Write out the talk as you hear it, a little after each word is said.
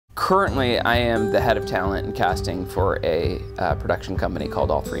Currently, I am the head of talent and casting for a production company called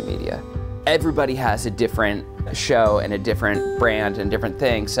All3 Media. Everybody has a different show and a different brand and different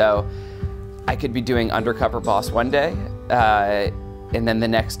thing, so I could be doing Undercover Boss one day, and then the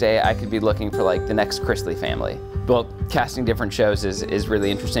next day I could be looking for like the next Chrisley family. Well, casting different shows is really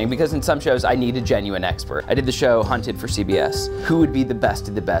interesting because in some shows I need a genuine expert. I did the show Hunted for CBS. Who would be the best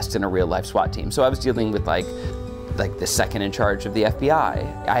of the best in a real life SWAT team? So I was dealing with like the second in charge of the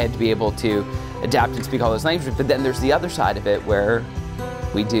FBI. I had to be able to adapt and speak all those languages, but then there's the other side of it where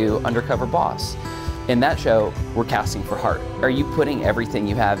we do Undercover Boss. In that show, we're casting for heart. Are you putting everything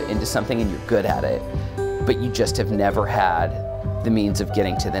you have into something and you're good at it, but you just have never had the means of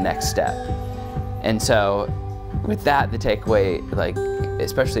getting to the next step? And so with that, the takeaway, like,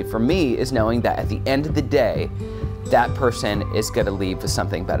 especially for me, is knowing that at the end of the day, that person is gonna leave with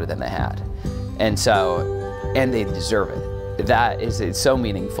something better than they had. And so, and they deserve it. That is, it's so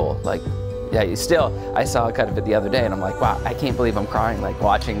meaningful. Like, yeah, still, I saw a cut of it the other day and I'm like, wow, I can't believe I'm crying like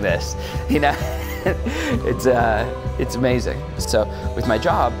watching this, you know? It's amazing. So with my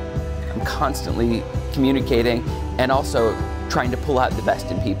job, I'm constantly communicating and also trying to pull out the best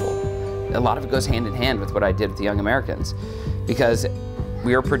in people. A lot of it goes hand in hand with what I did with the Young Americans, because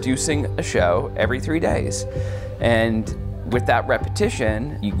we are producing a show every 3 days. And with that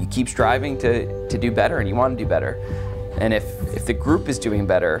repetition, you keep striving to do better, and you want to do better. And if the group is doing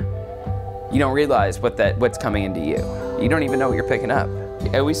better, you don't realize what's coming into you. You don't even know what you're picking up.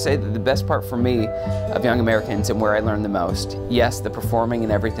 I always say that the best part for me of Young Americans and where I learned the most, yes, the performing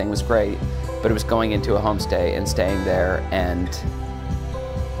and everything was great, but it was going into a homestay and staying there and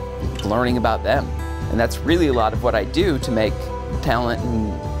learning about them. And that's really a lot of what I do to make talent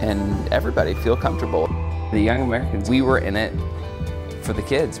and everybody feel comfortable. The Young Americans, we were in it for the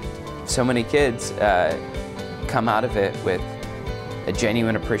kids. So many kids come out of it with a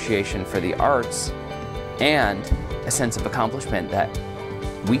genuine appreciation for the arts and a sense of accomplishment that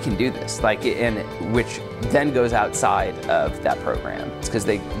we can do this, which then goes outside of that program. It's because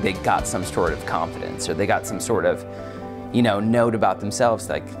they got some sort of confidence, or they got some sort of, note about themselves,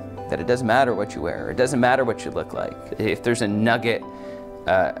 like that it doesn't matter what you wear, it doesn't matter what you look like. If there's a nugget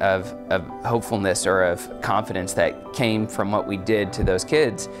of hopefulness or of confidence that came from what we did to those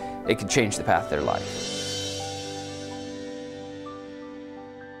kids, it could change the path of their life.